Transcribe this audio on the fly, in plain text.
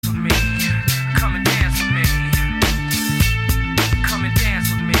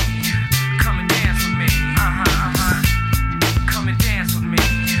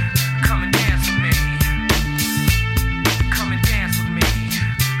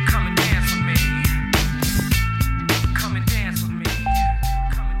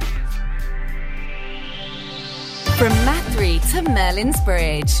to Merlin's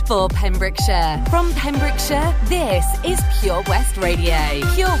Bridge for Pembrokeshire. From Pembrokeshire, this is Pure West Radio.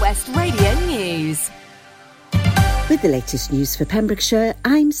 Pure West Radio News. With the latest news for Pembrokeshire,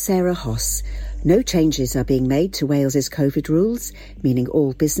 I'm Sarah Hoss. No changes are being made to Wales's COVID rules, meaning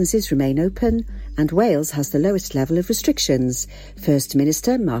all businesses remain open, and Wales has the lowest level of restrictions. First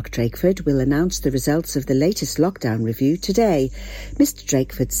Minister Mark Drakeford will announce the results of the latest lockdown review today. Mr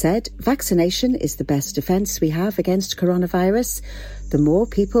Drakeford said, "Vaccination is the best defence we have against coronavirus. The more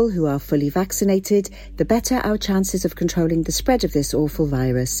people who are fully vaccinated, the better our chances of controlling the spread of this awful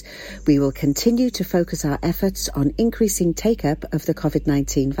virus. We will continue to focus our efforts on increasing take-up of the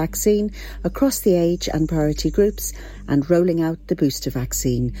COVID-19 vaccine across the age and priority groups and rolling out the booster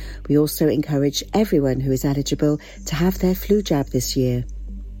vaccine. We also encourage everyone who is eligible to have their flu jab this year."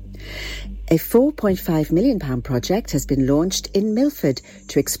 A £4.5 million project has been launched in Milford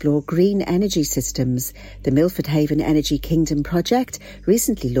to explore green energy systems. The Milford Haven Energy Kingdom project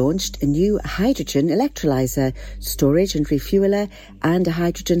recently launched a new hydrogen electrolyser, storage and refueller, and a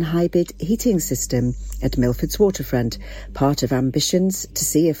hydrogen hybrid heating system at Milford's waterfront, part of ambitions to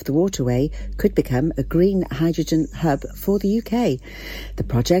see if the waterway could become a green hydrogen hub for the UK. The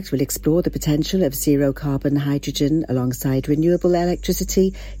project will explore the potential of zero-carbon hydrogen alongside renewable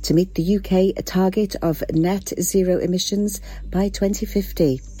electricity to meet the UK a target of net zero emissions by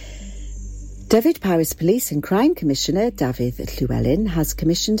 2050. Dyfed-Powys Police and Crime Commissioner David Llewellyn has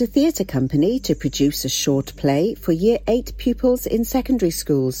commissioned a theatre company to produce a short play for Year 8 pupils in secondary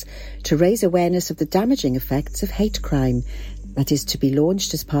schools to raise awareness of the damaging effects of hate crime. That is to be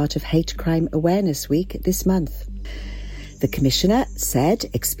launched as part of Hate Crime Awareness Week this month. The Commissioner said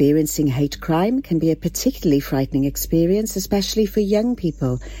experiencing hate crime can be a particularly frightening experience, especially for young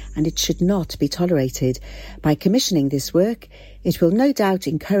people, and it should not be tolerated. By commissioning this work, it will no doubt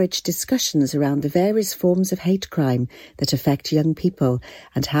encourage discussions around the various forms of hate crime that affect young people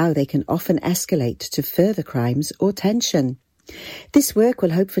and how they can often escalate to further crimes or tension. This work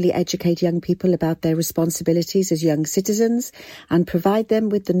will hopefully educate young people about their responsibilities as young citizens and provide them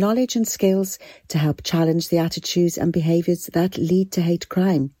with the knowledge and skills to help challenge the attitudes and behaviours that lead to hate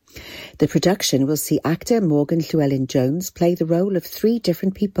crime. The production will see actor Morgan Llewellyn-Jones play the role of 3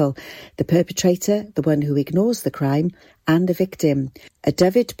 different people: the perpetrator, the one who ignores the crime, and the victim. A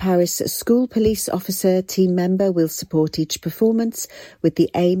Dyfed-Powys school police officer team member will support each performance with the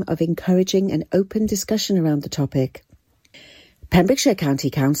aim of encouraging an open discussion around the topic. Pembrokeshire County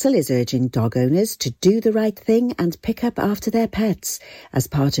Council is urging dog owners to do the right thing and pick up after their pets as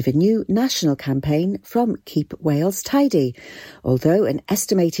part of a new national campaign from Keep Wales Tidy. Although an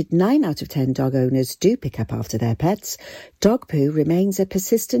estimated 9 out of 10 dog owners do pick up after their pets, dog poo remains a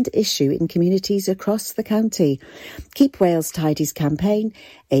persistent issue in communities across the county. Keep Wales Tidy's campaign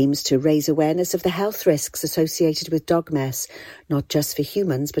aims to raise awareness of the health risks associated with dog mess, not just for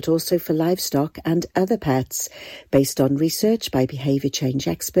humans but also for livestock and other pets. Based on research by behaviour change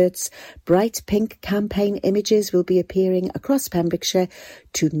experts, bright pink campaign images will be appearing across Pembrokeshire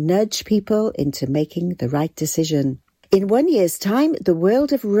to nudge people into making the right decision. In 1 year's time, the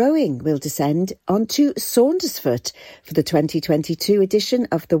world of rowing will descend onto Saundersfoot for the 2022 edition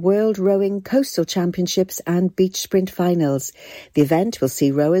of the World Rowing Coastal Championships and Beach Sprint Finals. The event will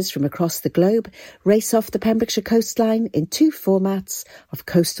see rowers from across the globe race off the Pembrokeshire coastline in 2 formats of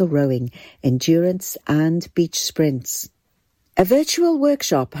coastal rowing, endurance and beach sprints. A virtual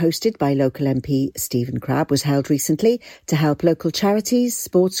workshop hosted by local MP Stephen Crabb was held recently to help local charities,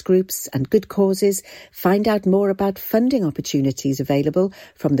 sports groups and good causes find out more about funding opportunities available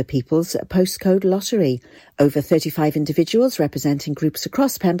from the People's Postcode Lottery. Over 35 individuals representing groups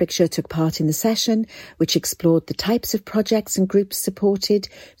across Pembrokeshire took part in the session, which explored the types of projects and groups supported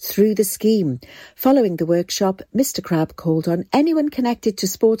through the scheme. Following the workshop, Mr Crabb called on anyone connected to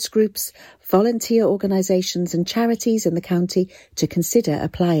sports groups, volunteer organisations and charities in the county to consider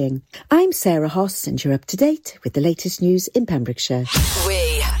applying. I'm Sarah Hoss and you're up to date with the latest news in Pembrokeshire.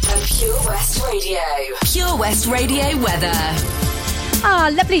 We are Pure West Radio. Pure West Radio weather.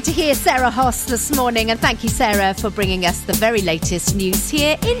 Lovely to hear Sarah Hoss this morning, and thank you, Sarah, for bringing us the very latest news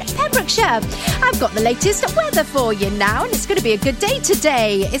here in Pembrokeshire. I've got the latest weather for you now, and it's going to be a good day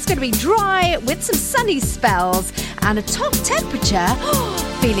today. It's going to be dry with some sunny spells and a top temperature,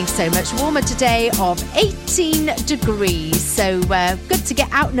 feeling so much warmer today, of 18 degrees. So good to get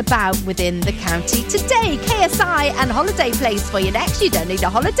out and about within the county today. KSI and Holiday Place for you next. You don't need a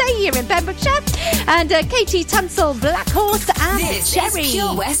holiday here in Pembrokeshire. And Katie Tunstall, Black Horse and This Cherry. is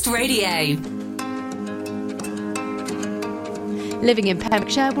Pure West Radio. Living in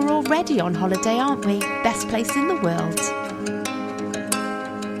Pembrokeshire, we're already on holiday, aren't we? Best place in the world.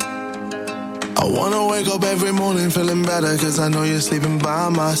 I wanna wake up every morning feeling better, cause I know you're sleeping by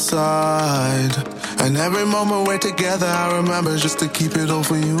my side. And every moment we're together, I remember just to keep it all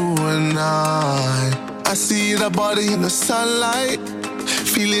for you and I see that body in the sunlight,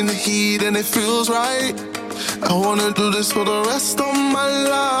 feeling the heat and it feels right. I wanna do this for the rest of my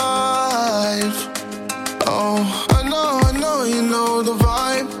life. Oh, I know, you know the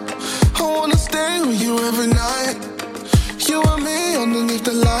vibe. I wanna stay with you every night. You and me underneath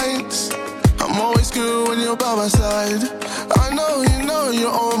the lights. I'm always good when you're by my side. I know, you know,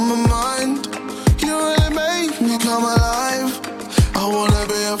 you're on my mind. You really make me come alive. I wanna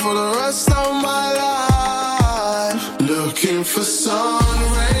be here for the rest of my life. Looking for sun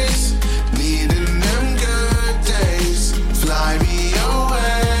rays, needing them good days. Fly me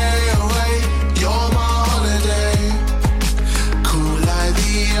away, away, you're my holiday. Cool like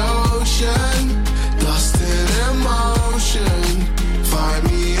the ocean, lost in emotion. Find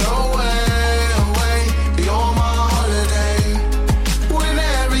me away.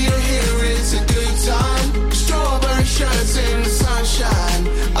 Shirts in the sunshine,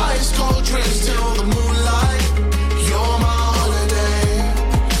 ice cold drinks till the moonlight. You're my holiday.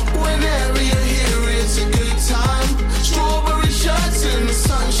 Whenever you're here, it's a good time. Strawberry shirts in the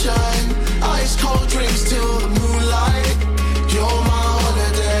sunshine, ice cold drinks till the moonlight. You're my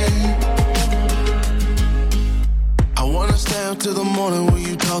holiday. I wanna stay up till the morning with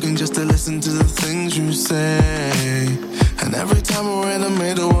you talking, just to listen to the things you say. And every time we're in the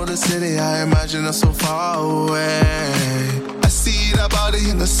middle of the city, I imagine us so far away. I see that body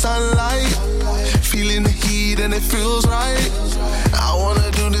in the sunlight, feeling the heat and it feels right. I wanna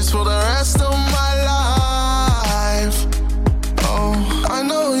do this for the rest of my life. Oh, I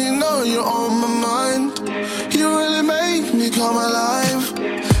know, you know, you're on my mind. You really make me come alive.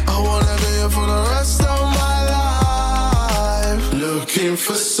 I wanna be here for the rest of my life. Looking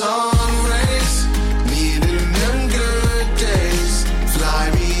for sun rays, needing them good days. Fly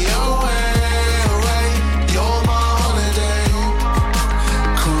me away, away, you're my holiday.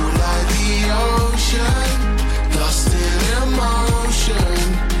 Cool like the ocean, lost in emotion.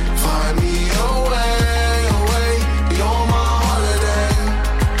 Find me away, away, you're my holiday.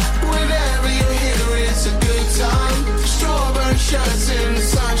 Whenever you're here, it's a good time. Strawberry shirts in the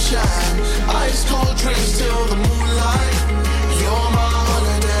sunshine, ice cold drinks till the moonlight. You're my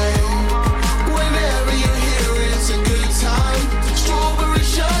holiday. Whenever you're here, it's a good time. Strawberry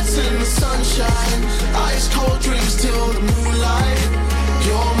shirts in the sunshine, ice cold drinks till the moonlight.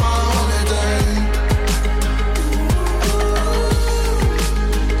 You're my holiday.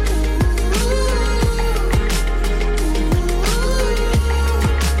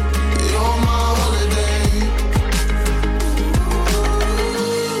 You're my holiday.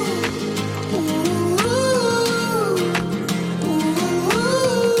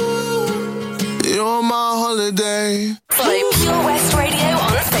 You're my holiday. Follow Pure West Radio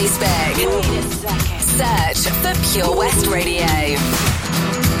on Facebook. Search for Pure West Radio.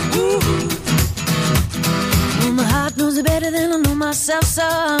 Well, my heart knows it better than I know myself, so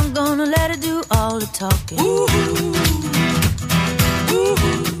I'm gonna let it do all the talking.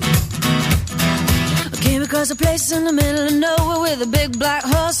 I came across a place in the middle of nowhere with a big black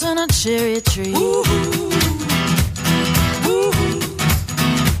horse and a cherry tree.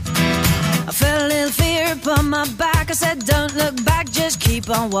 I felt a little fear upon my back. I said, don't look back, just keep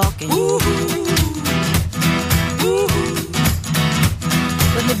on walking.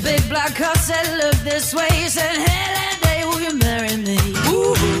 But the big black horse said, look this way. He said, hey, that day will you marry me?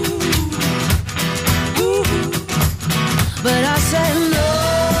 But I said, no,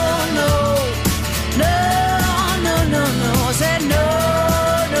 no, no, no, no, no. I said, no,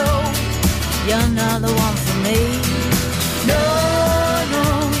 no, you're not the one for me. No, no,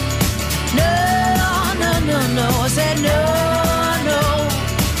 no, no, no, no. I said, no, no,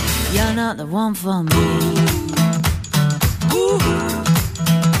 you're not the one for me.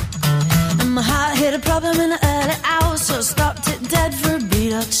 And my heart hit a problem in the early hours, so I stopped it dead for a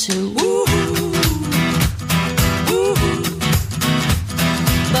beat or two.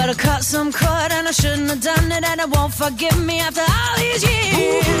 But I cut some cord and I shouldn't have done it, and it won't forgive me after all these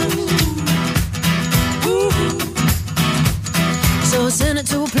years. So I sent it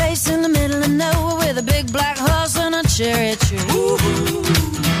to a place in the middle of nowhere with a big black horse and a cherry tree.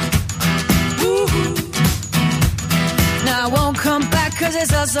 Now I won't come back cause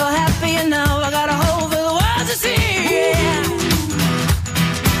it's all so happy, and now I got a hole for the world to see. Yeah.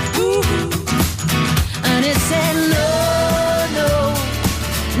 And it said no, no,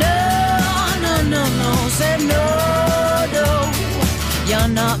 no, no, no, no. Said no, no, you're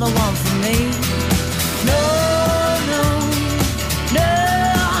not the one for me. No, no, no,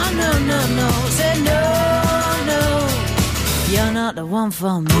 no, no, no. not the one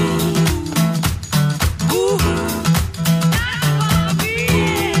for me. Ooh.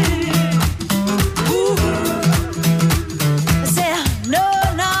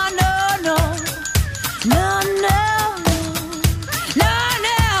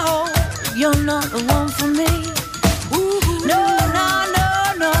 You're not the one for me. Ooh. No, no,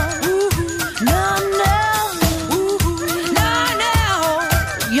 no, no. Ooh. No, no. Ooh. No, no.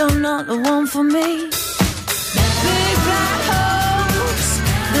 You're not the one for me. Big black holes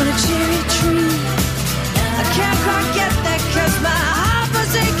and a cherry tree. I can't quite get that 'cause my heart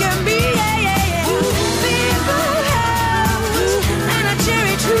forsaken me. Yeah, yeah, yeah. Big black holes and a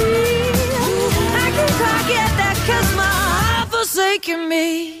cherry tree. I can't quite get that 'cause my heart forsaken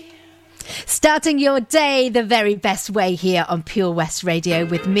me. Starting your day the very best way here on Pure West Radio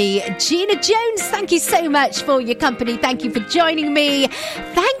with me, Gina Jones. Thank you so much for your company. Thank you for joining me.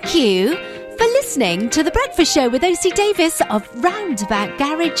 Thank you for listening to The Breakfast Show with OC Davis of Roundabout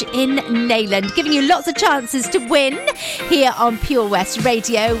Garage in Neyland, giving you lots of chances to win here on Pure West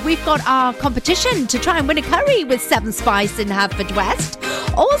Radio. We've got our competition to try and win a curry with 7 Spice in Haverfordwest.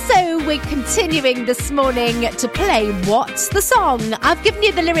 Also, we're continuing this morning to play What's the Song? I've given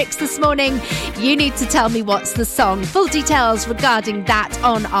you the lyrics this morning. You need to tell me what's the song. Full details regarding that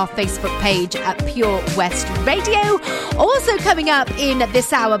on our Facebook page at Pure West Radio. Also coming up in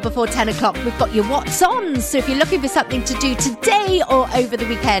this hour before 10 o'clock, we've got your What's On. So if you're looking for something to do today or over the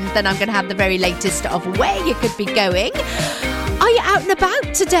weekend, then I'm going to have the very latest of where you could be going. Are you out and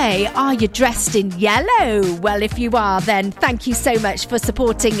about today? Are you dressed in yellow? Well, if you are, then thank you so much for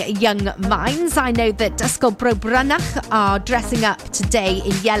supporting Young Minds. I know that Ysgol Bro Branach are dressing up today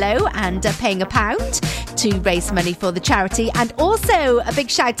in yellow and paying £1 to raise money for the charity. And also a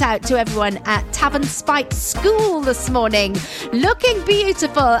big shout out to everyone at Tavern Spike School this morning. Looking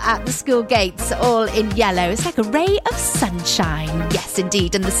beautiful at the school gates, all in yellow. It's like a ray of sunshine. Yes,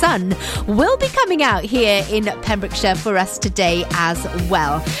 indeed. And the sun will be coming out here in Pembrokeshire for us today as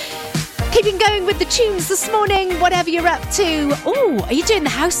well. Keeping going with the tunes this morning, whatever you're up to. Oh, are you doing the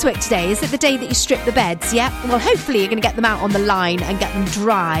housework today? Is it the day that you strip the beds? Yeah? Well, hopefully you're going to get them out on the line and get them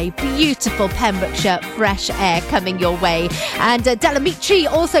dry. Beautiful Pembrokeshire fresh air coming your way. And Delamitri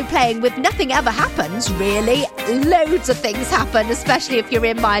also playing with Nothing Ever Happens, really. Loads of things happen, especially if you're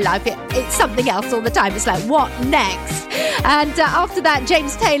in my life. It's something else all the time. It's like, what next? And after that,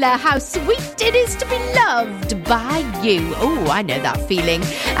 James Taylor, How Sweet It Is to Be Loved by You. Oh, I know that feeling.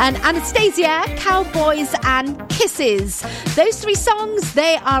 And Anastasia, Cowboys and Kisses. Those 3 songs,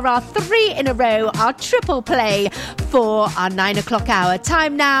 they are our 3 in a row, our triple play for our 9 o'clock hour.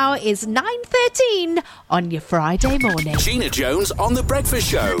 Time now is 9:13 on your Friday morning. Gina Jones on The Breakfast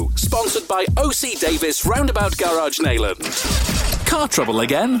Show, sponsored by OC Davis Roundabout Garage Neyland. Car trouble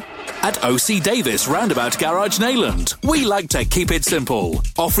again? At OC Davis Roundabout Garage Neyland, we like to keep it simple,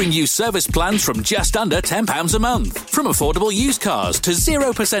 offering you service plans from just under £10 a month. From affordable used cars to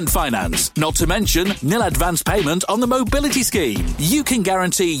 0% finance, not to mention nil advance payment on the mobility scheme. You can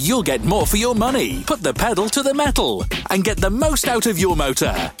guarantee you'll get more for your money. Put the pedal to the metal and get the most out of your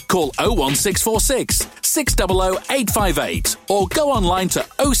motor. Call 01646 600 858 or go online to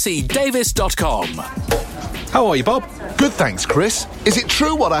ocdavis.com. How are you, Bob? Good, thanks, Chris. Is it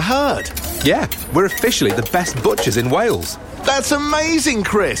true what I heard? Yeah, we're officially the best butchers in Wales. That's amazing,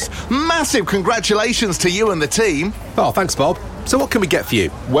 Chris. Massive congratulations to you and the team. Oh, thanks, Bob. So what can we get for you?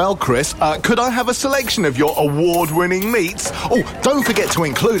 Well, Chris, could I have a selection of your award-winning meats? Oh, don't forget to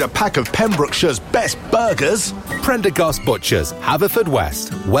include a pack of Pembrokeshire's best burgers. Prendergast Butchers,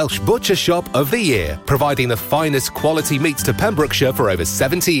 Haverfordwest, Welsh Butcher Shop of the Year, providing the finest quality meats to Pembrokeshire for over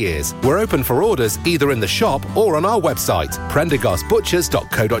 70 years. We're open for orders either in the shop or on our website,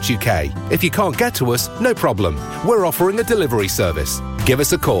 prendergastbutchers.co.uk. If you can't get to us, no problem. We're offering a delivery service. Give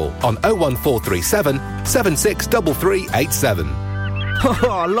us a call on 01437 763387.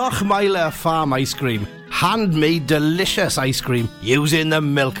 Oh, Lochmeyler Farm Ice Cream. Handmade delicious ice cream using the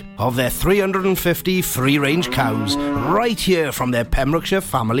milk of their 350 free-range cows right here from their Pembrokeshire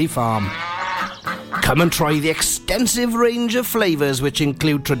family farm. Come and try the extensive range of flavours which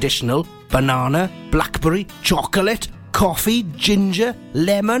include traditional, banana, blackberry, chocolate, coffee, ginger,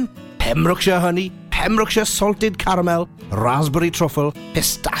 lemon, Pembrokeshire honey, Pembrokeshire salted caramel, raspberry truffle,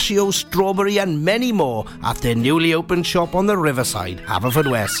 pistachio, strawberry and many more at their newly opened shop on the Riverside,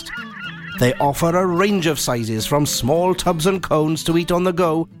 Haverfordwest. They offer a range of sizes from small tubs and cones to eat on the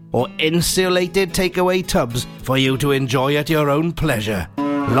go or insulated takeaway tubs for you to enjoy at your own pleasure.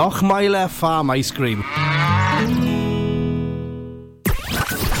 Lochmeyler Farm Ice Cream.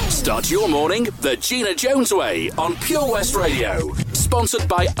 Start your morning the Gina Jones way on Pure West Radio. Sponsored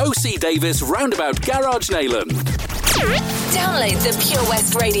by OC Davis Roundabout Garage Neyland. Download the Pure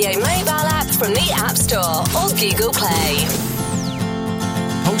West Radio mobile app from the App Store or Google Play.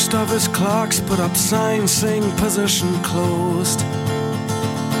 Post office clerks put up signs saying position closed.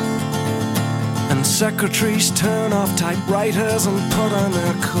 And secretaries turn off typewriters and put on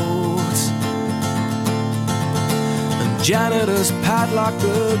their coats. And janitors padlock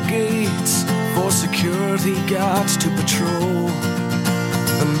the gates for security guards to patrol.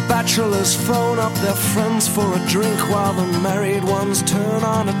 And bachelors phone up their friends for a drink while the married ones turn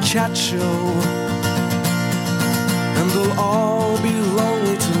on a chat show. And they'll all be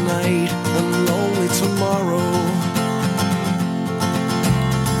lonely tonight and lonely tomorrow.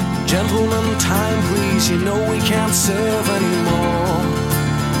 Gentlemen, time please, you know we can't serve anymore.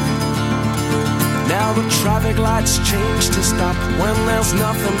 Now the traffic lights change to stop when there's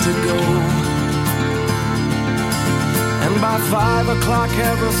nothing to go. And by 5 o'clock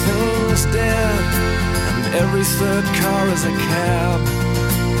everything's dead, and every third car is a cab.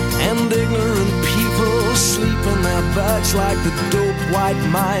 And ignorant people sleep in their beds like the dope white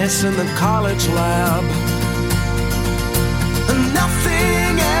mice in the college lab. And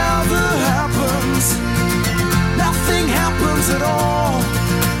nothing ever happens, nothing happens at all.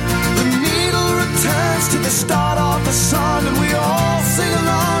 The needle returns to the start of the song, and we all sing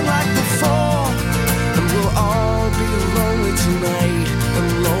along like before. And we'll all be lonely tonight and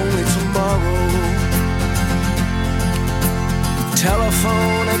lonely tomorrow.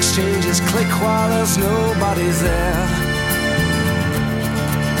 Telephone exchanges click while there's nobody there.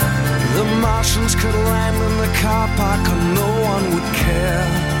 The Martians could land in the car park and no one would care.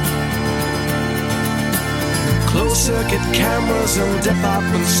 Closed-circuit cameras and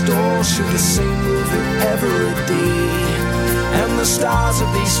department stores shoot the same movie every day. And the stars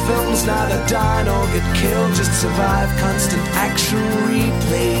of these films neither die nor get killed, just survive constant action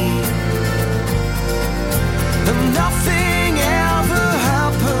replay. And nothing ever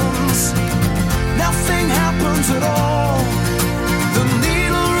happens, nothing happens at all. The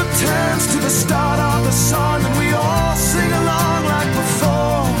needle returns to the start of the song, and we all sing along like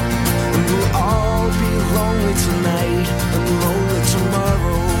before. And we'll all be lonely tonight and lonely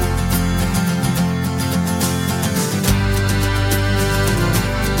tomorrow.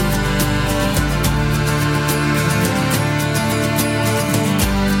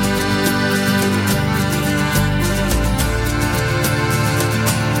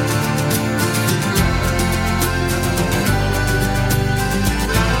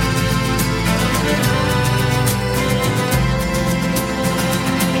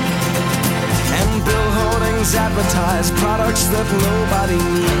 Advertise products that nobody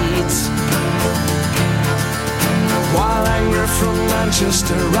needs, while anger from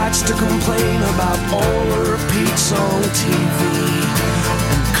Manchester writes to complain about all the repeats on TV.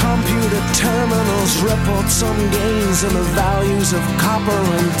 And computer terminals report some gains in the values of copper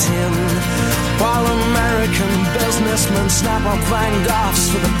and tin, while American businessmen snap up Van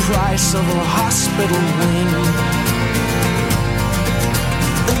Goghs for the price of a hospital wing.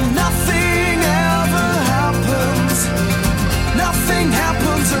 And nothing ever happens, nothing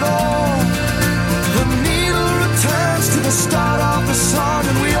happens at all. The needle returns to the start of the song,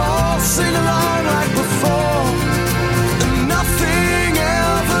 and we all sing along like before. And nothing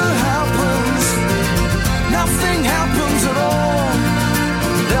ever happens, nothing happens at all.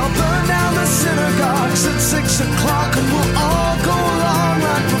 They'll burn down the synagogues at 6 o'clock, and we'll all go along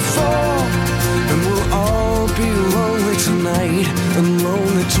like before. And we'll all be lonely tonight and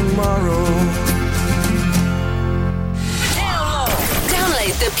lonely tomorrow.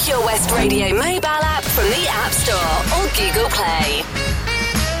 Download the Pure West Radio mobile app from the App Store or Google Play.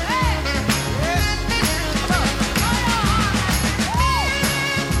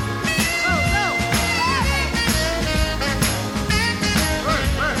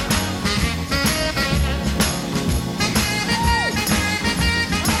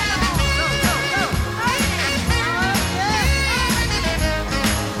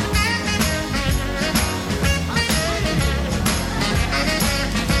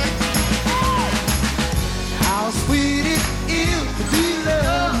 How sweet it is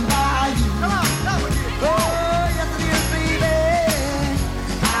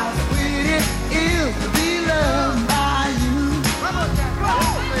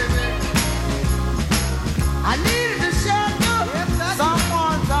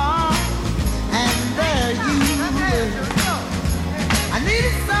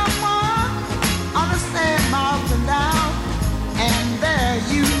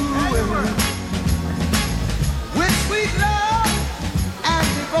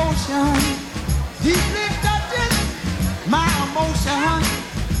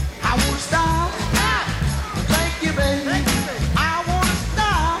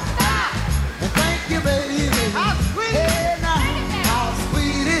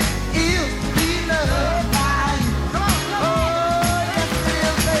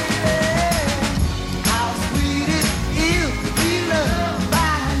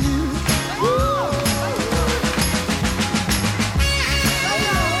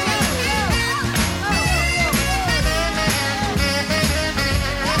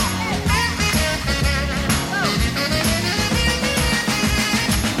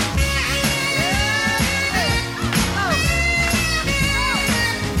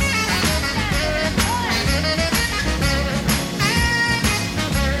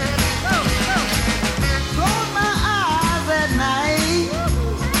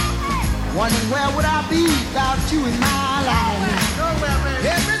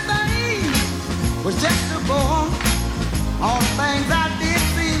was just a boy. All the things I did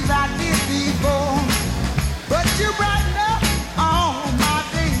seems I did before. But you brighten up all my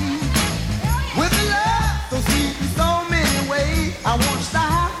days with the love so sweet in so many ways. I want to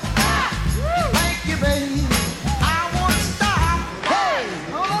stop. Thank you, baby. I want to stop. Hey,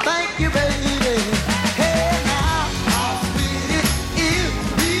 thank you, baby. Hey, now, how sweet it is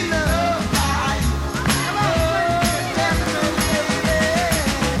to be loved by you. Tell me, baby,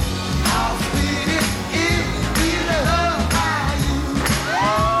 how sweet it is to be loved by you.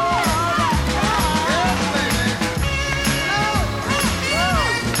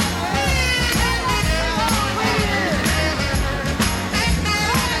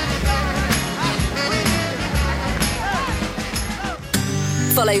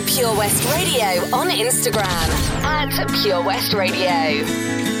 Follow Pure West Radio on Instagram at Pure West Radio.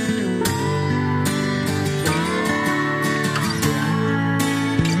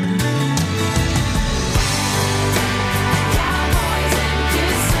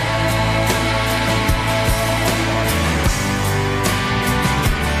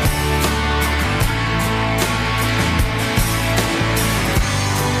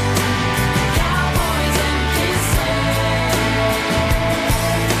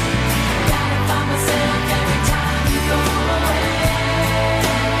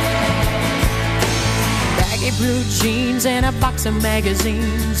 Blue jeans and a box of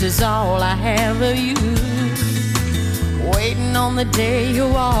magazines is all I have of you. Waiting on the day you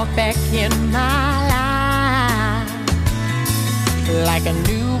walk back in my life. Like a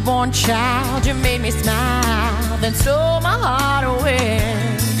newborn child, you made me smile, then stole my heart away.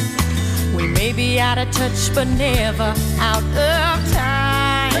 We may be out of touch, but never out of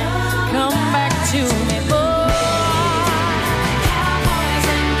time. Come back to me, boy.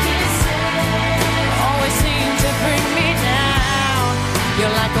 Bring me down.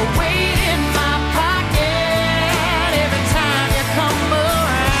 You're like a weight in my pocket every time you come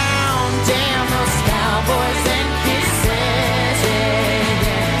around. Damn those cowboys and kisses, yeah,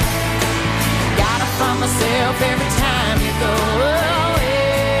 yeah. Gotta find myself every time you go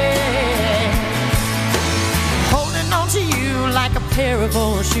away. Holding on to you like a pair of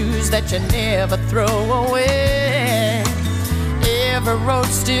old shoes that you never throw away. Every road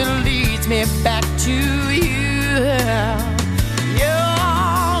still leads me back to you. Your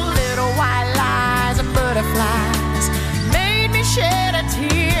little white lies and butterflies made me shed a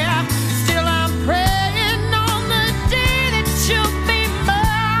tear. Still I'm praying on the day that you'll be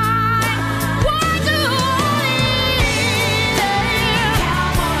mine. Why do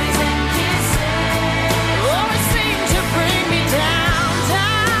cowboys and kisses always seem to bring me down,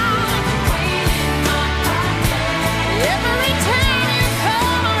 down? Weight in my pocket every time you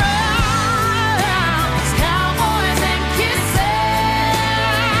come around. Cowboys and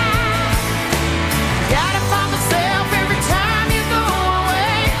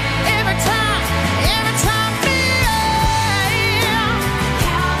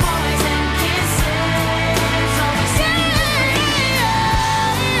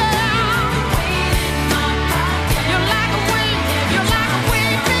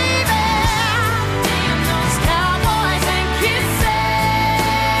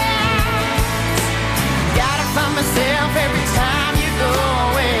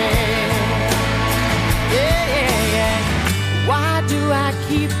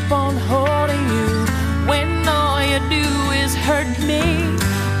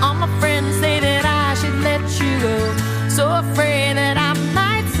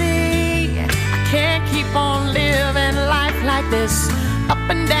this up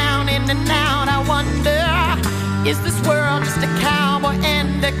and down, in and out. I wonder, is this world just a cowboy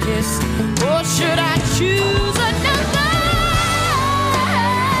and a kiss, or should I choose another?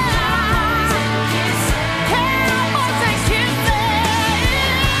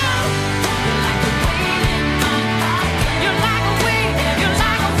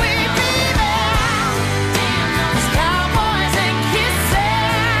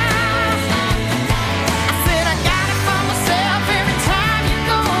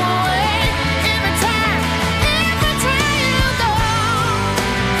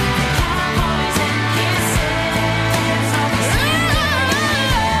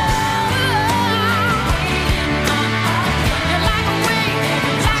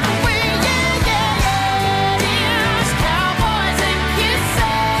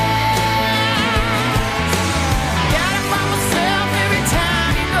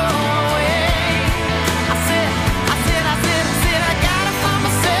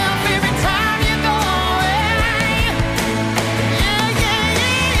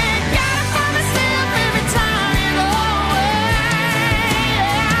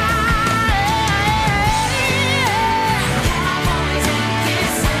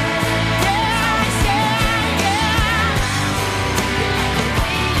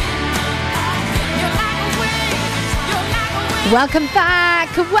 Welcome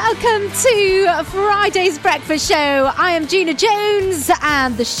back. Welcome to Friday's Breakfast Show. I am Gina Jones,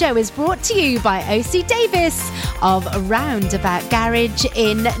 and the show is brought to you by OC Davis of Roundabout Garage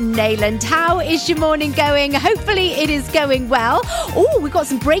in Neyland. How is your morning going? Hopefully it is going well. Oh, we've got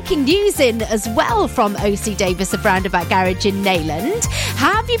some breaking news in as well from OC Davis of Roundabout Garage in Neyland.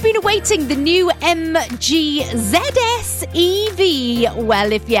 Have you been awaiting the new MG ZS EV?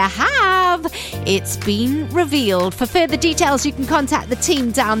 Well, if you have, it's been revealed. For further details, you can contact the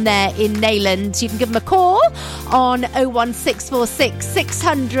team down there in Neyland. You can give them a call on 01646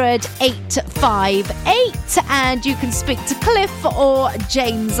 600 858, and you can speak to Cliff or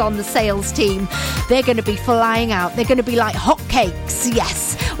James on the sales team. They're going to be flying out. They're going to be like hotcakes,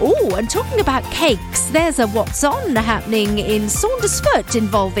 yes. Oh, and talking about cakes, there's a What's On happening in Saundersfoot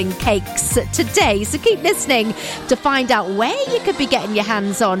involving cakes today. So keep listening to find out where you could be getting your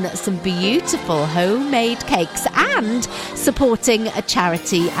hands on some beautiful homemade cakes and supporting a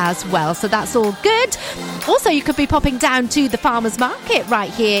charity as well. So that's all good. Also, you could be popping down to the Farmers Market right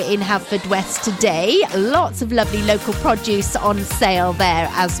here in Haverfordwest today. Lots of lovely local produce on sale there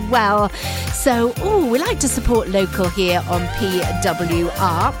as well. So, we like to support local here on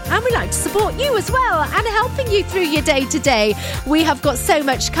PWR, and we like to support you as well and helping you through your day today. We have got so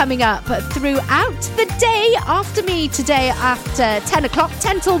much coming up throughout the day. After me today, after 10 o'clock,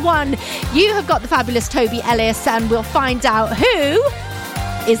 10 till 1, you have got the fabulous Toby Ellis, and we'll find out who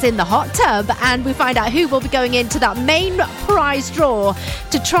is in the hot tub, and we find out who will be going into that main prize draw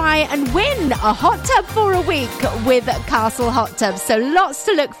to try and win a hot tub for a week with Castle Hot Tubs. So lots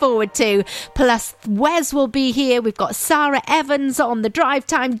to look forward to. Plus, Wes will be here. We've got Sarah Evans on the drive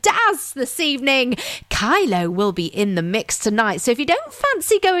time. Daz this evening. Kylo will be in the mix tonight. So if you don't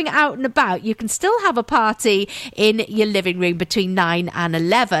fancy going out and about, you can still have a party in your living room between 9 and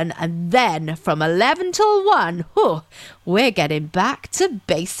 11. And then from 11 till 1, we're getting back to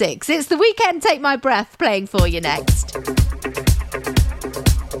basics. It's The Weekend, Take My Breath, playing for you next.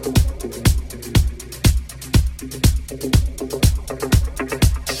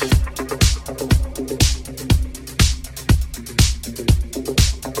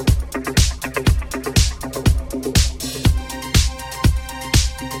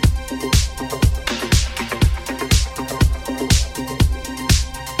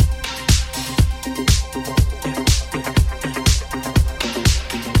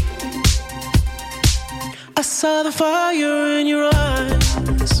 I saw the fire in your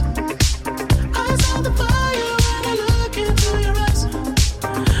eyes. I saw the fire when I look into your eyes.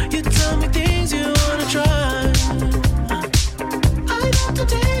 You tell me things you wanna try. I know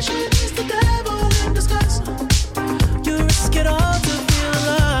temptation is the devil in disguise. You risk it all to feel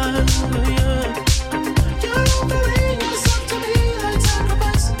alive. Yeah. You're offering yourself to me like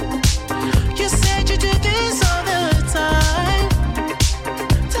sacrifice. You said you do this all the time.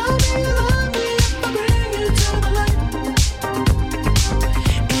 Tell me you love me if I bring you to the light.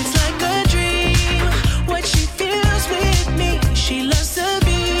 It's like a dream, what she feels with me. She loves to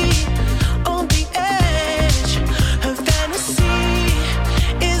be on the edge. Her fantasy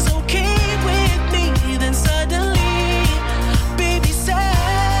is okay with me. Then suddenly, baby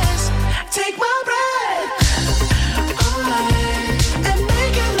says, take my breath away and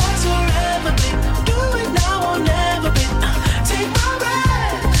make it last forever, babe. Do it now or never, babe. Take my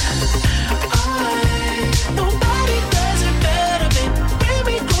breath away. Nobody does it better, babe. Bring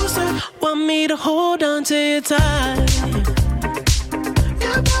me closer. Want me to hold on to you tight.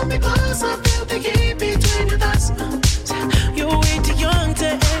 You brought me close, I feel the heat between your thighs. You're way too young to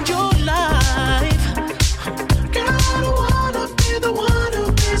end your life. Girl, I don't wanna be the one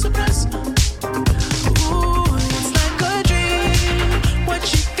who pays the price. Ooh, it's like a dream, what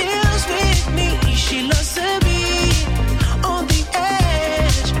she feels with me. She loves to be on the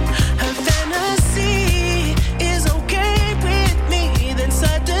edge. Her fantasy is okay with me. Then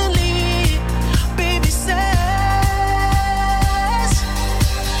suddenly, baby says,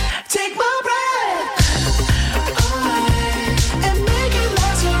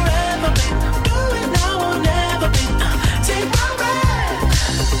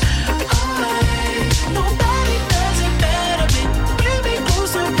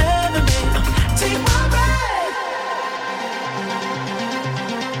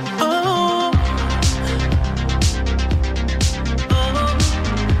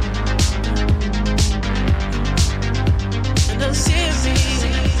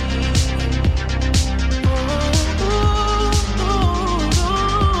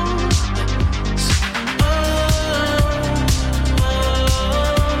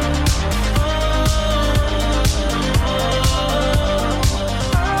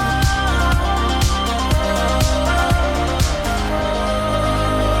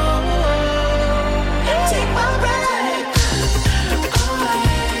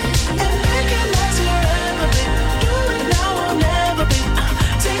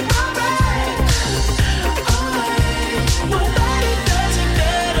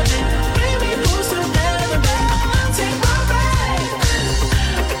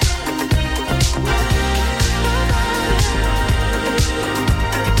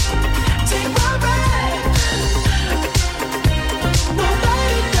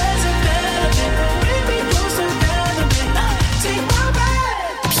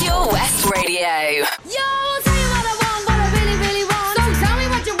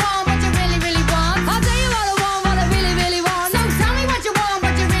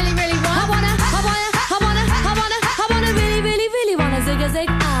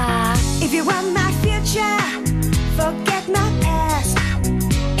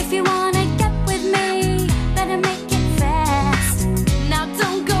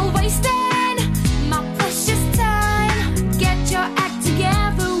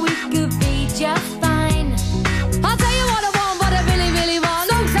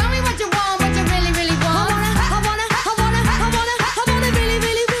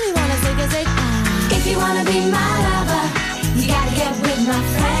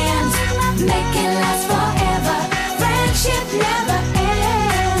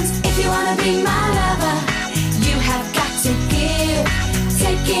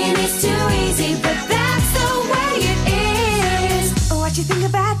 is too easy, but that's the way it is. What you think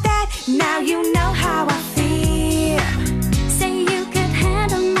about that? Now you know how I feel. Say you could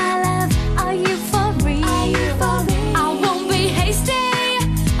handle my love. Are you for real? I won't be hasty.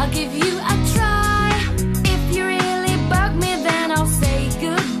 I'll give you a try. If you really bug me, then I'll say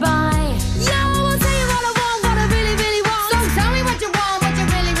goodbye. Yo, I'll tell you what I want, what I really, really want. So tell me what you want, what you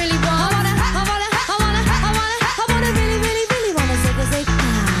really, really want. I wanna really, really, really wanna say.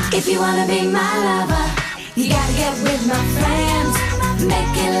 If you wanna be my lover, you gotta get with my friends.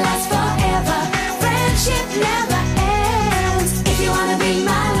 Make it last forever. Friendship never ends. If you wanna be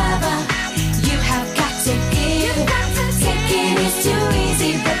my lover, you have got to give. Taking is too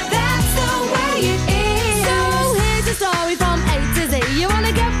easy, but that's the way it is. So here's the story from A to Z. You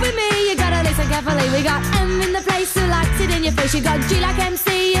wanna get with me, you gotta listen carefully. We got M in the place who likes it in your face. You got G like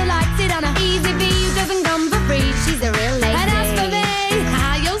MC who likes it on a easy V who doesn't come for free. She's a real lady. And as for me,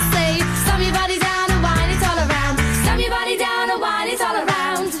 how you'll say, slam your body down and wine it all around. Slam your body down and wine it all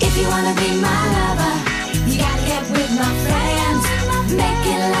around. If you wanna be my lover, you gotta get with my friends. Make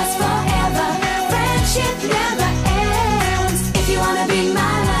it last forever. Friendship never ends. If you wanna be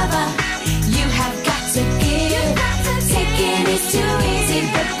my lover, you have got to give. Taking is too easy,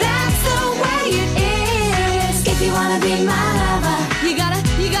 but that's the way it is. If you wanna be my lover, you gotta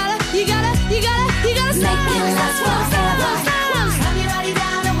make it last forever. Slam your body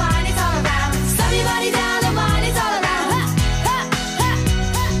down and wine it all around. Slam your body down and wine it all around.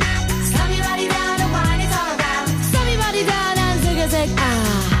 Slam your body down and wine it all around. Slam your body down and zig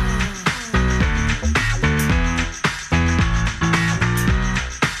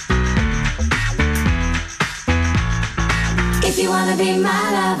If you wanna be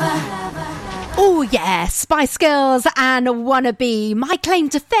my lover. Oh, yeah, Spice Girls and Wannabe. My claim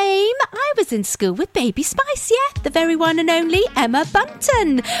to fame, I was in school with Baby Spice, yeah, the very one and only Emma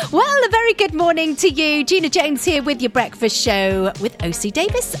Bunton. Well, a very good morning to you. Gina Jones here with your breakfast show with O.C.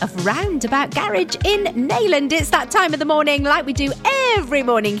 Davis of Roundabout Garage in Neyland. It's that time of the morning, like we do every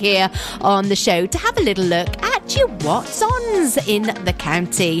morning here on the show, to have a little look at your what's-ons in the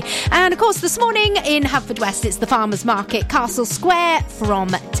county. And, of course, this morning in Haverfordwest, it's the Farmers Market, Castle Square, from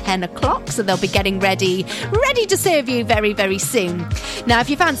 10 o'clock, so they'll be getting ready to serve you very, very soon. Now, if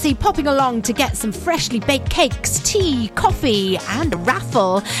you fancy popping along to get some freshly baked cakes, tea, coffee and a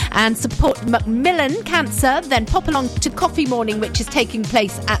raffle and support Macmillan Cancer, then pop along to Coffee Morning, which is taking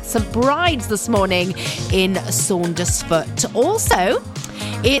place at St Bride's this morning in Saundersfoot. Also,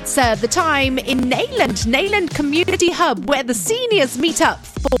 it's the time in Neyland Community Hub, where the seniors meet up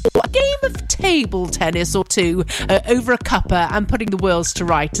for a game of table tennis or two over a cuppa and putting the worlds to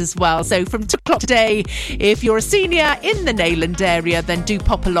right as well. So from 2 o'clock today, if you're a senior in the Neyland area, then do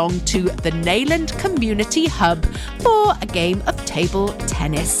pop along to the Neyland Community Hub for a game of table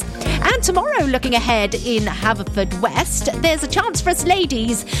tennis. And tomorrow, looking ahead in Haverfordwest, there's a chance for us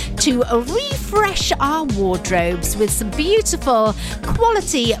ladies to refresh our wardrobes with some beautiful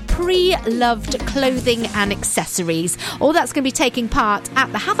quality pre-loved clothing and accessories. All that's going to be taking part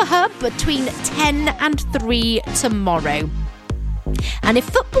at the Haverhub between 10 and 3 tomorrow. And if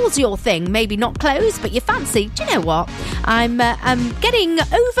football's your thing, maybe not clothes, but you fancy, do you know what? I'm getting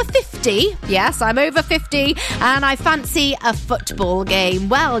over 50. Yes, I'm over 50 and I fancy a football game.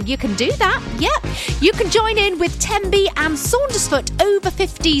 Well, you can do that. Yep. You can join in with Tenby and Saundersfoot over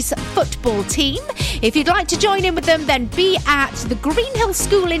 50s football team. If you'd like to join in with them, then be at the Greenhill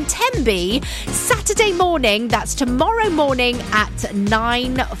School in Tenby Saturday morning. That's tomorrow morning at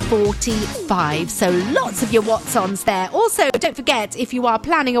 9:45. So lots of your what's-ons there. Also, don't forget, if you are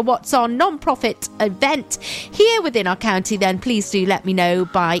planning a What's On non-profit event here within our county, then please do let me know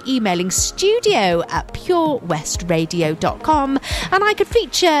by emailing studio@purewestradio.com and I could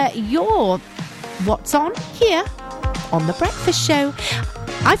feature your What's On here on The Breakfast Show.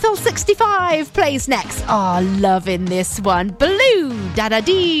 I Feel 65 plays next. Oh, loving this one. Blue,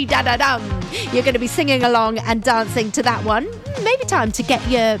 da-da-dee, da-da-dum. You're going to be singing along and dancing to that one. Maybe time to get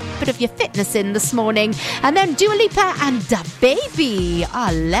your bit of your fitness in this morning. And then Dua Lipa and Da Baby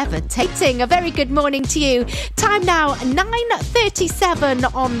are levitating. A very good morning to you. Time now, 9:37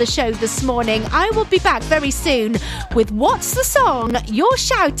 on the show this morning. I will be back very soon with What's the Song, your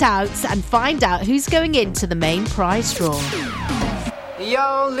shout-outs, and find out who's going into the main prize draw.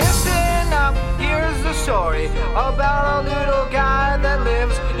 Yo, listen up, here's the story about a little guy that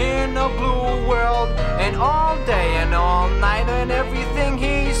lives in a blue world. And all day and all night and everything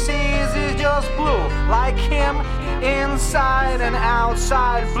he sees is just blue. Like him, inside and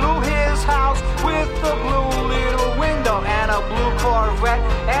outside. Blue his house with a blue little window and a blue Corvette.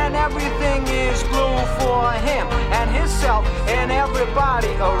 And everything is blue for him and himself and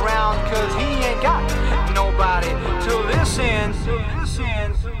everybody around listen.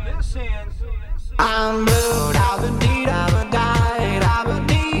 I'm blue, I've been deed, I've been died, I've been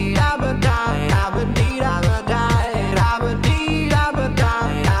deed, I've been died, I've been deed, I've been died, I've been deed, I've been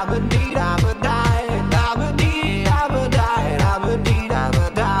died, I've been deed, I've been died, I've been deed, I've been died, I've been deed, I've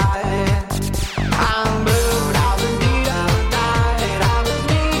been died. I'm blue, I've been deed, I've been died, I've been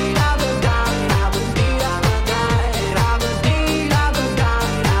deed, I've been died, I've been deed, I've been died,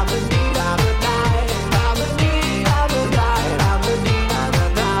 I've been deed, I've been died, I've been deed, I've been died, I've been deed, I've been died, I've been deed, I've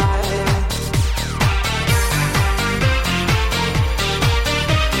been died.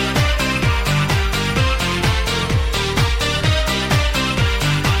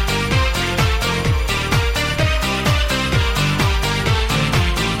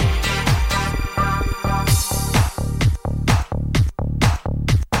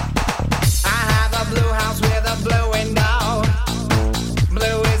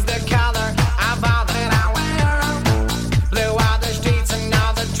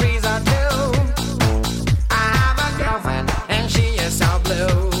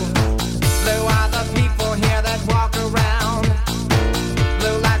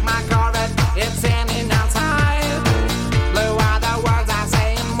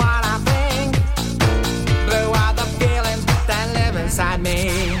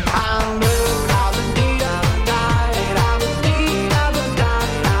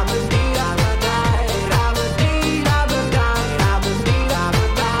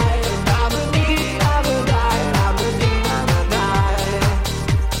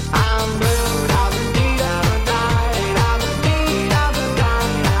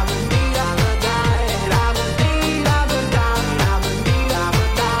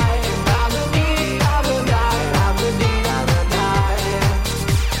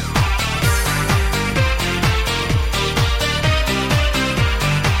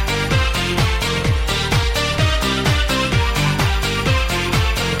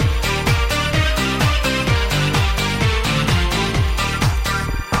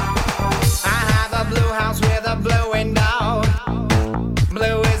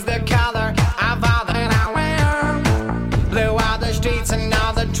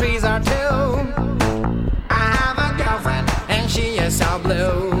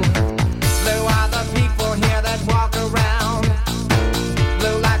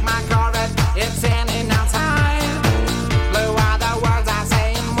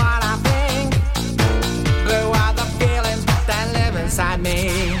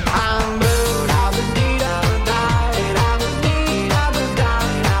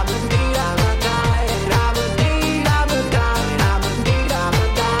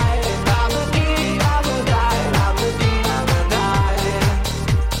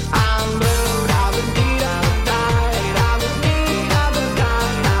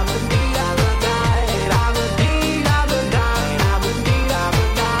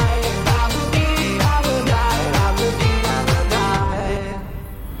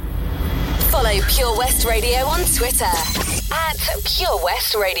 Pure West Radio on Twitter at Pure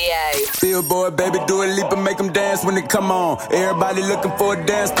West Radio. Billboard, baby, do a leap and make them dance when they come on. Everybody looking for a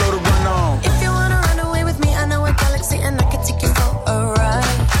dance floor to run on. If you wanna run away with me, I know a galaxy and I can take you for a ride.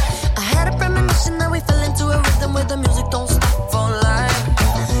 I had a premonition that we fell into a rhythm where the music don't stop for life.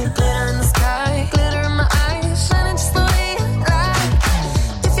 Glitter in the sky, glitter in my eyes, shining just the way you like.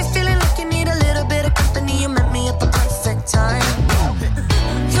 If you're feeling like you need a little bit of company, you met me at the perfect time.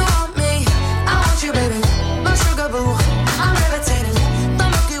 You want me, I want you, baby. My sugar boo, I'm levitating. The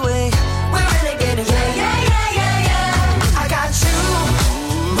Milky Way, we're renegading. Yeah, yeah, yeah, yeah, yeah. I got you,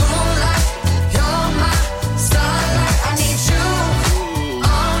 moonlight. You're my starlight. I need you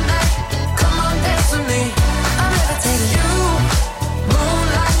all night. Come on, dance with me. I'm levitating. You,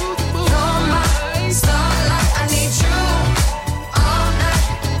 moonlight. You're my starlight. I need you all night.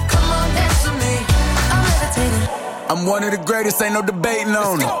 Come on, dance with me. I'm levitating. I'm one of the greatest, ain't no debating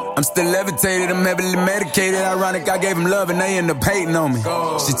on it. I'm still levitated, I'm heavily medicated. Ironic, I gave him love and they end up hating on me.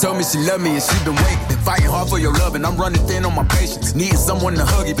 She told me she loved me and she been waiting. Been fighting hard for your love and I'm running thin on my patience. Needing someone to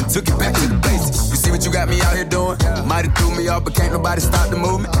hug, even took it back to the basics. You see what you got me out here doing? Might have threw me off, but can't nobody stop the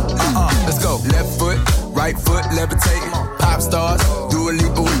movement. Let's go. Left foot, right foot, levitating. Pop stars, do a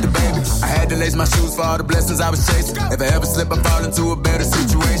leap with the baby. I had to lace my shoes for all the blessings I was chasing. If I ever slip, I fall into a better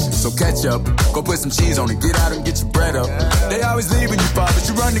situation. So catch up, go put some cheese on it, get out and get your bread up. They always leave when you fall, but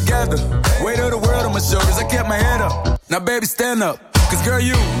you run together. Weight of the world on my shoulders, I kept my head up. Now baby, stand up, cause girl,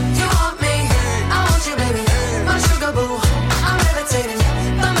 you want me, I want you, baby. My sugar boo, I'm levitating.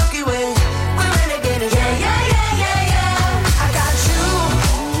 The Milky Way, we're renegading. Yeah, yeah, yeah, yeah, yeah. I got you,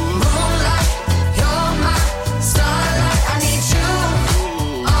 moonlight. You're my starlight. I need you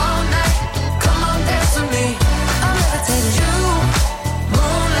all night. Come on, dance with me. I'm levitating.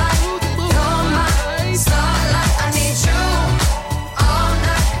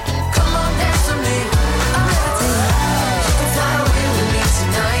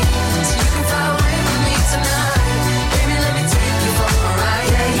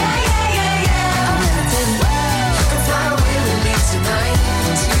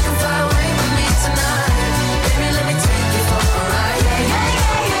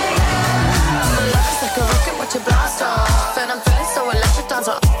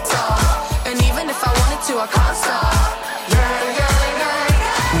 I can't stop. Yeah, yeah,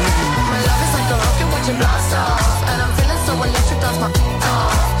 yeah. My love is like a rocket watching blast off, and I'm feeling so electric, that's my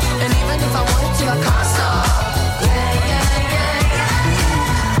off. And even if I wanted to, I can't stop. Yeah, yeah, yeah,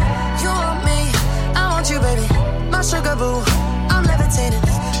 yeah. You want me, I want you, baby. My sugar boo, I'm levitating.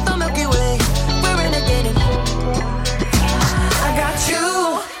 The Milky Way, we're renegading. I got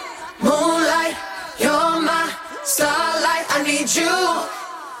you, moonlight, you're my starlight. I need you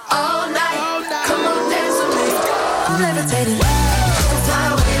all night. Come on, dance with me. I'm levitating. You can fly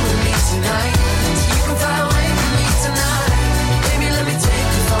away with me tonight. You can fly away with me tonight. Baby, let me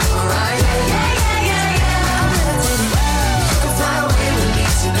take you for a ride. Yeah, yeah, yeah, yeah. I'm levitating. You can fly away with me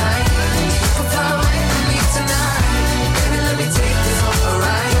tonight. You can fly away with me tonight. Baby, let me take you for a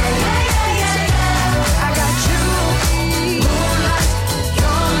ride. Yeah, yeah, yeah, yeah. I got you, moonlight,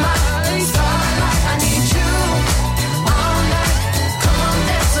 you're my starlight. I need you all night. Come on,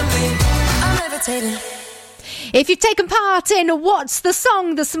 dance with me. I'm levitating. If you've taken part in What's the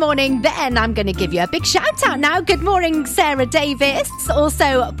Song this morning, then I'm going to give you a big shout out now. Good morning, Sarah Davis.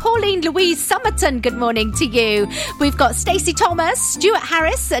 Also, Pauline Louise Somerton, good morning to you. We've got Stacey Thomas, Stuart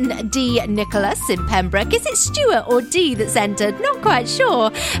Harris and Dee Nicholas in Pembroke. Is it Stuart or Dee that's entered? Not quite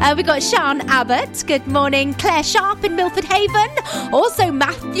sure. We've got Sian Abbott, good morning. Claire Sharp in Milford Haven. Also,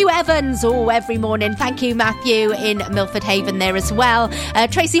 Matthew Evans, every morning. Thank you, Matthew, in Milford Haven there as well.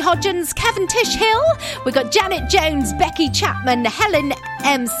 Tracy Hodgins, Cavendish Hill. We've got Janet Jones, Becky Chapman, Helen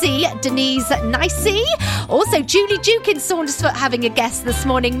MC, Denise Nicey. Also, Julie Duke in Saundersfoot having a guest this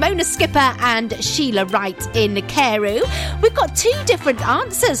morning. Mona Skipper and Sheila Wright in Carew. We've got two different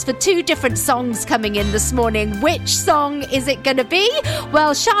answers for two different songs coming in this morning. Which song is it going to be?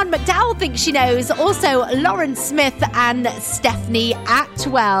 Well, Sian McDowell thinks she knows. Also, Lauren Smith and Stephanie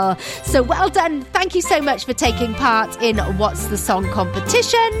Atwell. So well done. Thank you so much for taking part in What's the Song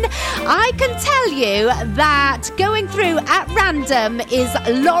competition. I can tell you that going through at random is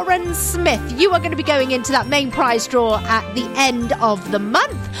Lauren Smith. You are going to be going into that main prize draw at the end of the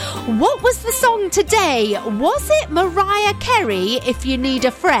month. What was the song today? Was it Mariah Carey, If You Need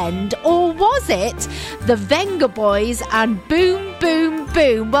a Friend, or was it the Venga Boys and Boom Boom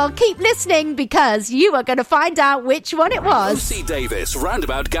Boom? Well, keep listening because you are going to find out which one it was. OC Davis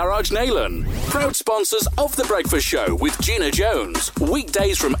Roundabout Garage Neyland, proud sponsors of The Breakfast Show with Gina Jones,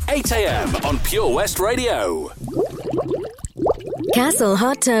 weekdays from 8 a.m. on Pure West Radio. Castle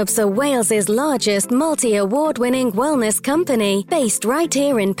Hot Tubs are Wales's largest multi-award-winning wellness company, based right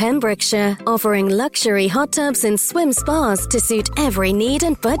here in Pembrokeshire, offering luxury hot tubs and swim spas to suit every need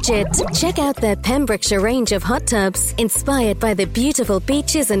and budget. Check out their Pembrokeshire range of hot tubs, inspired by the beautiful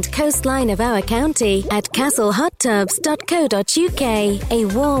beaches and coastline of our county, at castlehottubs.co.uk. A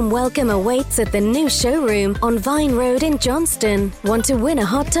warm welcome awaits at the new showroom on Vine Road in Johnston. Want to win a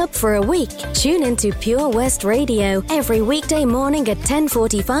hot tub for a week? Tune into Pure West Radio every weekday morning at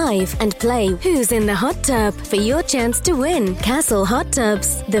 10:45 and play Who's in the Hot Tub for your chance to win. Castle Hot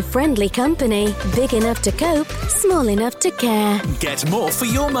Tubs, the friendly company, big enough to cope, small enough to care. Get more for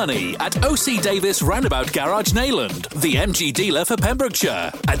your money at OC Davis Roundabout Garage Neyland, the MG dealer for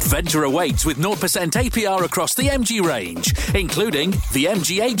Pembrokeshire. Adventure awaits with 0% APR across the MG range, including the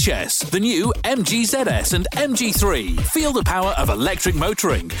MGHS, the new MGZS and MG3. Feel the power of electric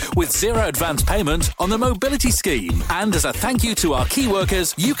motoring with zero advance payment on the mobility scheme. And as a thank you to our key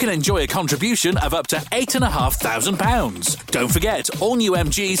workers, you can enjoy a contribution of up to £8,500. Don't forget, all new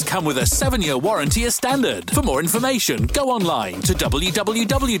MGs come with a 7-year warranty as standard. For more information, go online to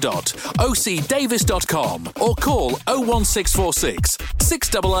www.ocdavis.com or call 01646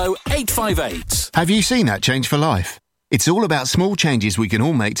 600 858. Have you seen that Change for Life? It's all about small changes we can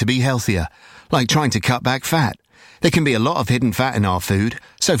all make to be healthier, like trying to cut back fat. There can be a lot of hidden fat in our food,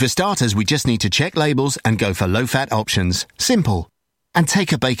 so for starters we just need to check labels and go for low-fat options. Simple. And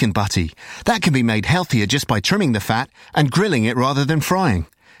take a bacon butty. That can be made healthier just by trimming the fat and grilling it rather than frying.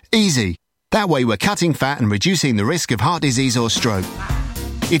 Easy. That way we're cutting fat and reducing the risk of heart disease or stroke.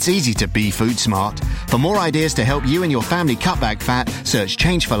 It's easy to be food smart. For more ideas to help you and your family cut back fat, search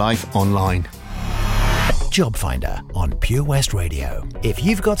Change for Life online. Job Finder on Pure West Radio. If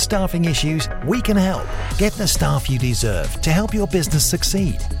you've got staffing issues, we can help. Get the staff you deserve to help your business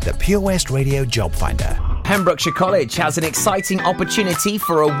succeed. The Pure West Radio Job Finder. Pembrokeshire College has an exciting opportunity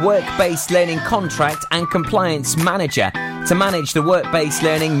for a work-based learning contract and compliance manager to manage the work-based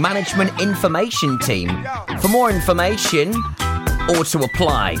learning management information team. For more information or to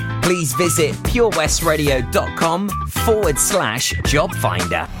apply, please visit purewestradio.com/job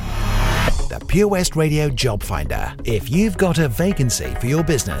finder. The Pure West Radio Job Finder. If you've got a vacancy for your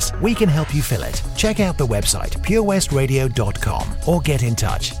business, we can help you fill it. Check out the website purewestradio.com or get in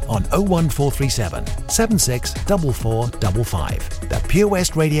touch on 01437 764455. The Pure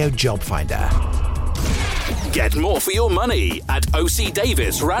West Radio Job Finder. Get more for your money at OC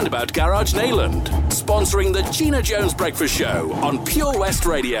Davis Roundabout Garage Neyland. Sponsoring the Gina Jones Breakfast Show on Pure West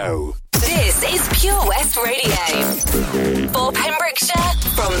Radio. This is Pure West Radio. For Pembrokeshire,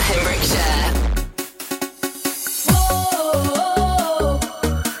 from Pembrokeshire.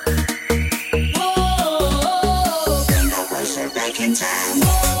 Back in time.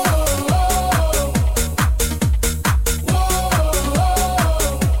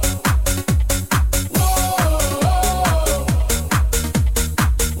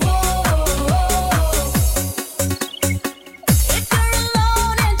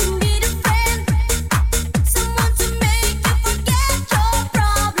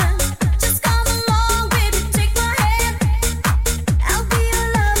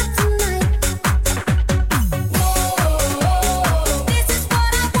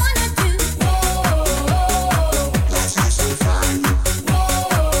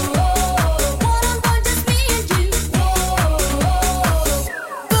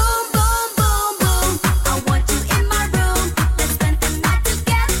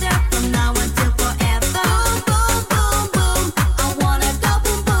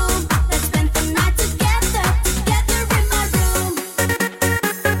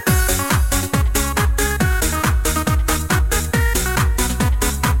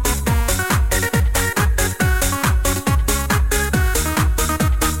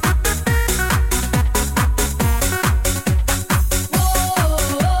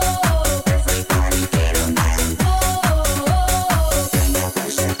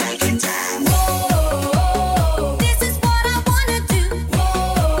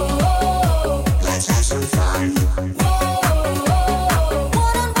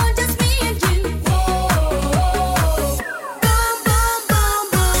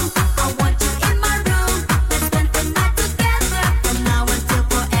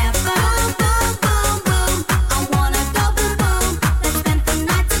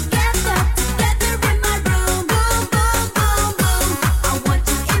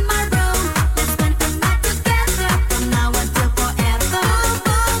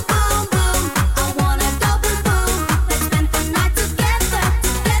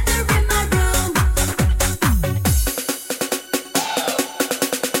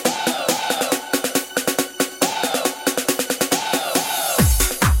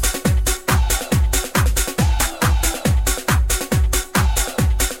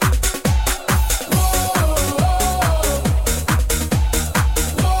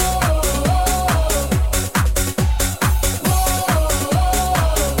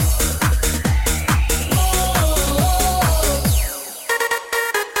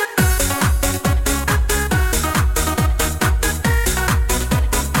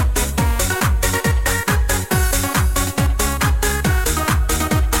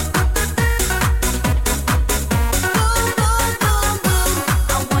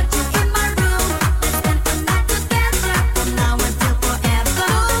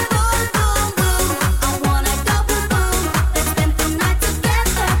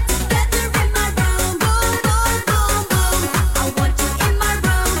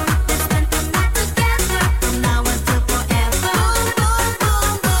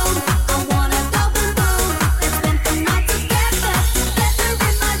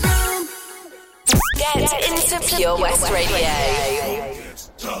 Pure West Radio.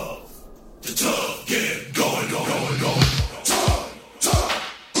 It's tough. The tough get going.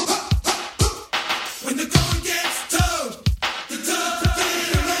 Tough. When the going gets tough, the tough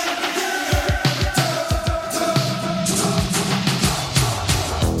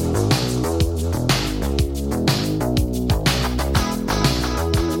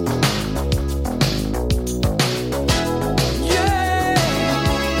yeah.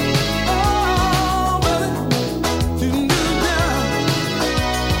 Oh, baby.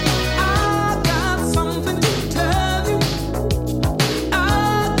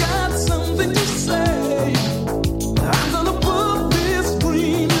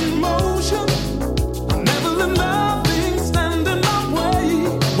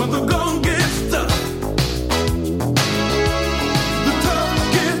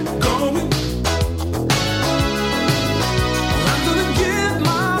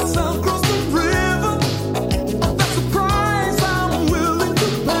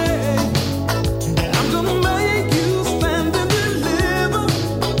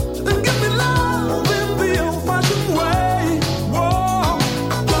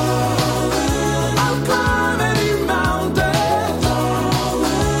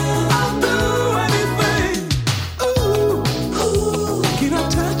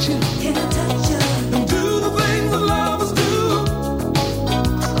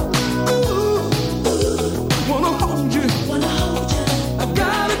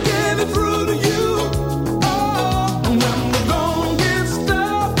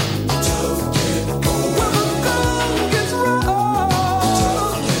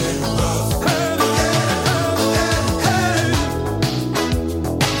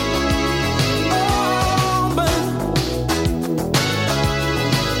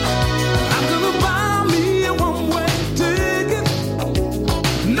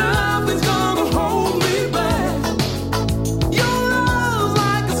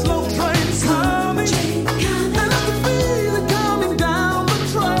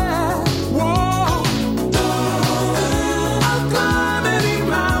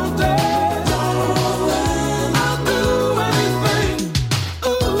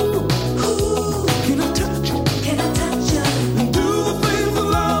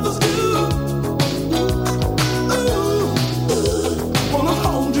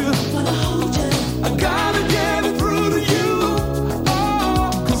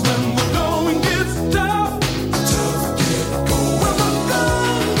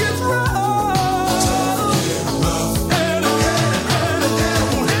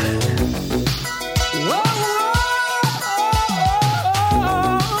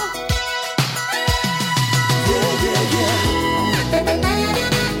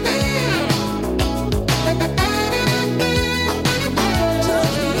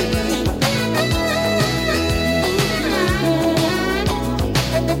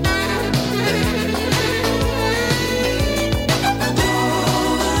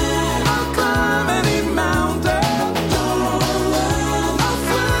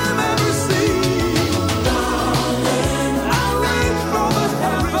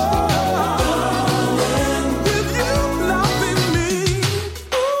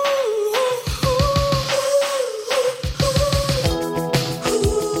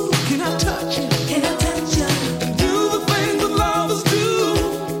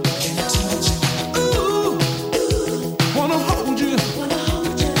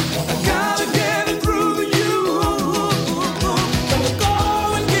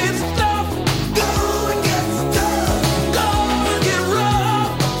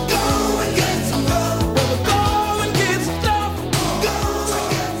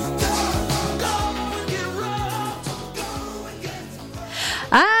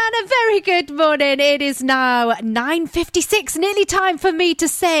 Good morning. It is now 9:56. Nearly time for me to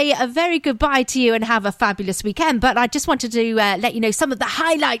say a very goodbye to you and have a fabulous weekend. But I just wanted to let you know some of the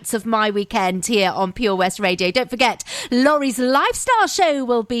highlights of my weekend here on Pure West Radio. Don't forget, Laurie's Lifestyle Show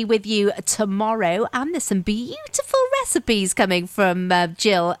will be with you tomorrow. And there's some beautiful recipes coming from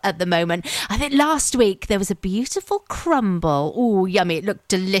Jill at the moment. I think last week there was a beautiful crumble. Oh, yummy. It looked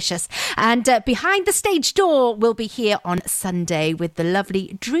delicious. And Behind the Stage Door will be here on Sunday with the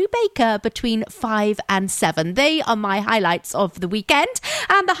lovely Drew Baker between 5 and 7. They are my highlights of the weekend.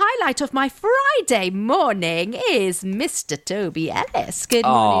 And the highlight of my Friday morning is Mr. Toby Ellis. Good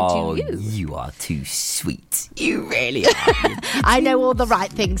morning to you. You are too sweet. You really are. I know all the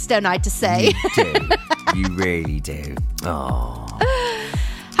right things, don't I, to say? You do. You really do. Oh.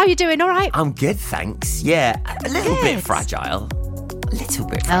 How are you doing? All right? I'm good, thanks. Yeah, a little bit fragile. A little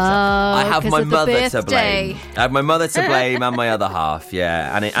bit fragile. Oh, I have my mother to birthday. blame. I have my mother to blame and my other half,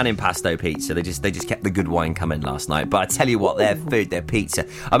 yeah. And Impasto Pizza. They just kept the good wine coming last night. But I tell you what, their food, their pizza.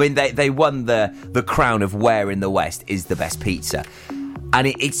 I mean, they won the crown of where in the West is the best pizza. And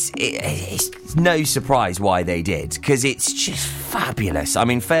it's no surprise why they did, because it's just fabulous. I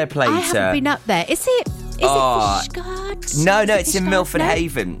mean, fair play to... I haven't been up there. Is it Fishguard? No, it's in Milford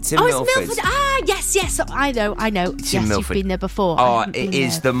Haven. It's in Milford. It's Milford. Ah, yes. I know. It's yes, in Milford. You've been there before. Oh, it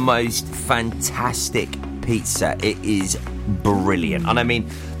is the most fantastic pizza. It is brilliant. And I mean,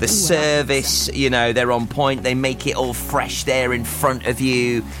 the service, they're on point. They make it all fresh there in front of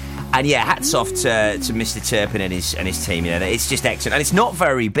you. And yeah, hats off to Mr. Turpin and his team. It's just excellent. And it's not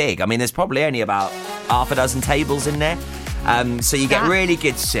very big. I mean, there's probably only about half a dozen tables in there. So you get really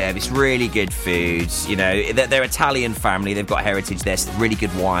good service, really good foods. They're Italian family. They've got heritage there. So really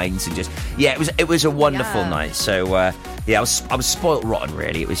good wines and it was a wonderful night. So I was spoilt rotten.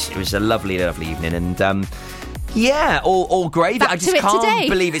 Really, it was a lovely evening and. All gravy. Back I just can't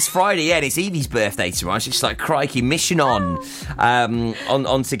believe it's Friday. Yeah, and it's Evie's birthday tomorrow. It's just like crikey, mission on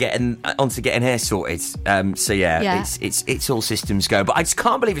to getting her sorted. It's all systems go. But I just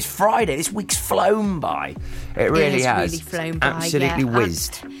can't believe it's Friday. This week's flown by. It really has. Really flown by. Absolutely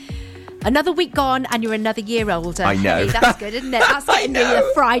whizzed. Another week gone and you're another year older. I know. Hey, that's good, isn't it? That's getting you a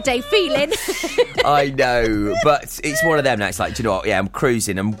Friday feeling. I know, but it's one of them now. It's like, do you know what? Yeah, I'm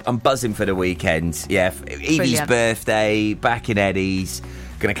cruising. I'm buzzing for the weekend. Yeah, Evie's birthday, back in Eddie's.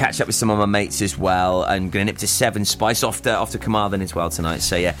 Going to catch up with some of my mates as well, and going to nip to Seven Spice off to Carmarthen as well tonight.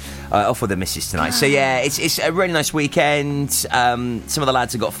 So off with the missus tonight. So it's a really nice weekend. Some of the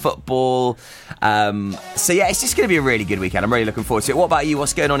lads have got football. It's just going to be a really good weekend. I'm really looking forward to it. What about you?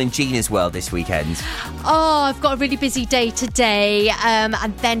 What's going on in Gina's world this weekend? Oh, I've got a really busy day today, and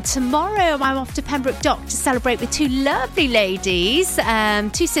then tomorrow I'm off to Pembroke Dock to celebrate with two lovely ladies,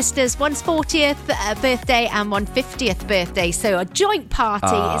 two sisters, one's 40th birthday and one 50th birthday. So a joint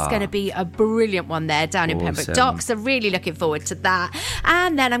party. It's going to be a brilliant one there down in Pembroke Dock. So really looking forward to that.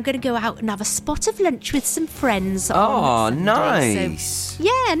 And then I'm going to go out and have a spot of lunch with some friends. Oh, nice. So,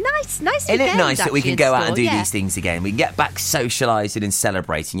 nice. Isn't it nice that we can go out and do these things again? We can get back socialising and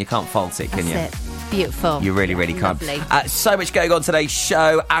celebrating. You can't fault it, can you? That's it. Beautiful. You really, really can't. Lovely. So much going on today's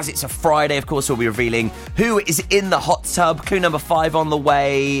show. As it's a Friday, of course, we'll be revealing who is in the hot tub. Clue number 5 on the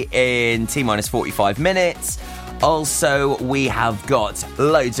way in T-minus 45 minutes. Also, we have got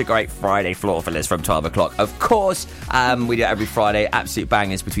loads of great Friday floor fillers from 12 o'clock. Of course, we do it every Friday. Absolute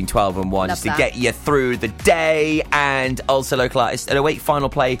bangers between 12 and 1 just to get you through the day. And also local artists. And a final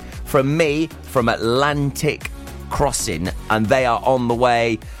play from me from Atlantic Crossing. And they are on the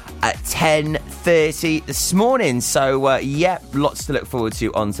way at 10:30 this morning. So, lots to look forward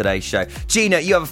to on today's show. Gina, you have a